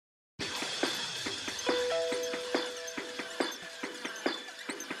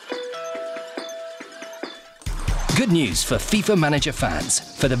Good news for FIFA Manager fans.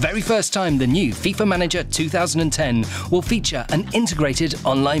 For the very first time, the new FIFA Manager 2010 will feature an integrated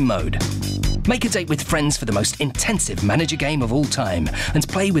online mode. Make a date with friends for the most intensive manager game of all time and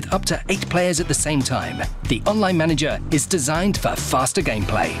play with up to 8 players at the same time. The online manager is designed for faster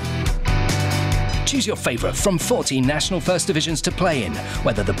gameplay. Choose your favourite from 14 national first divisions to play in,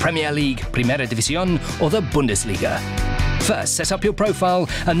 whether the Premier League, Primera División or the Bundesliga. First, set up your profile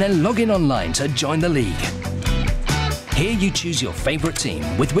and then log in online to join the league. Here you choose your favourite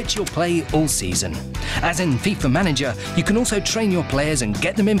team with which you'll play all season. As in FIFA Manager, you can also train your players and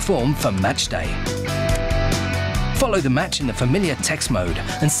get them informed for match day. Follow the match in the familiar text mode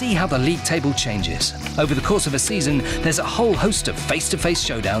and see how the league table changes. Over the course of a season, there's a whole host of face-to-face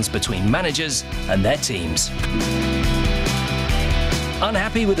showdowns between managers and their teams.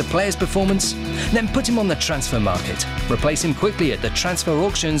 Unhappy with the player's performance? Then put him on the transfer market. Replace him quickly at the transfer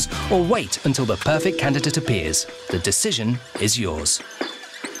auctions or wait until the perfect candidate appears. The decision is yours.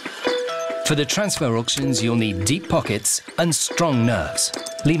 For the transfer auctions, you'll need deep pockets and strong nerves,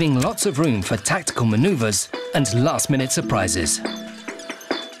 leaving lots of room for tactical manoeuvres and last-minute surprises.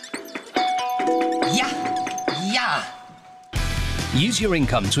 Yeah! Use your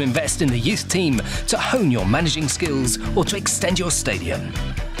income to invest in the youth team, to hone your managing skills, or to extend your stadium.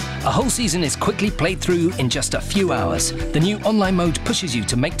 A whole season is quickly played through in just a few hours. The new online mode pushes you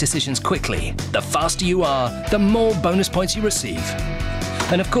to make decisions quickly. The faster you are, the more bonus points you receive.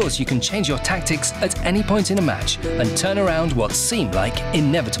 And of course, you can change your tactics at any point in a match and turn around what seem like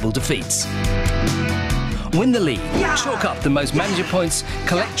inevitable defeats. Win the league, chalk up the most manager points,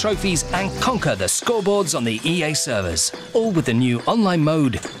 collect trophies and conquer the scoreboards on the EA servers. All with the new online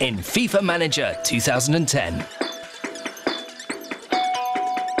mode in FIFA Manager 2010.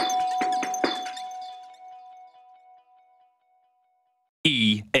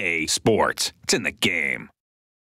 EA Sports. It's in the game.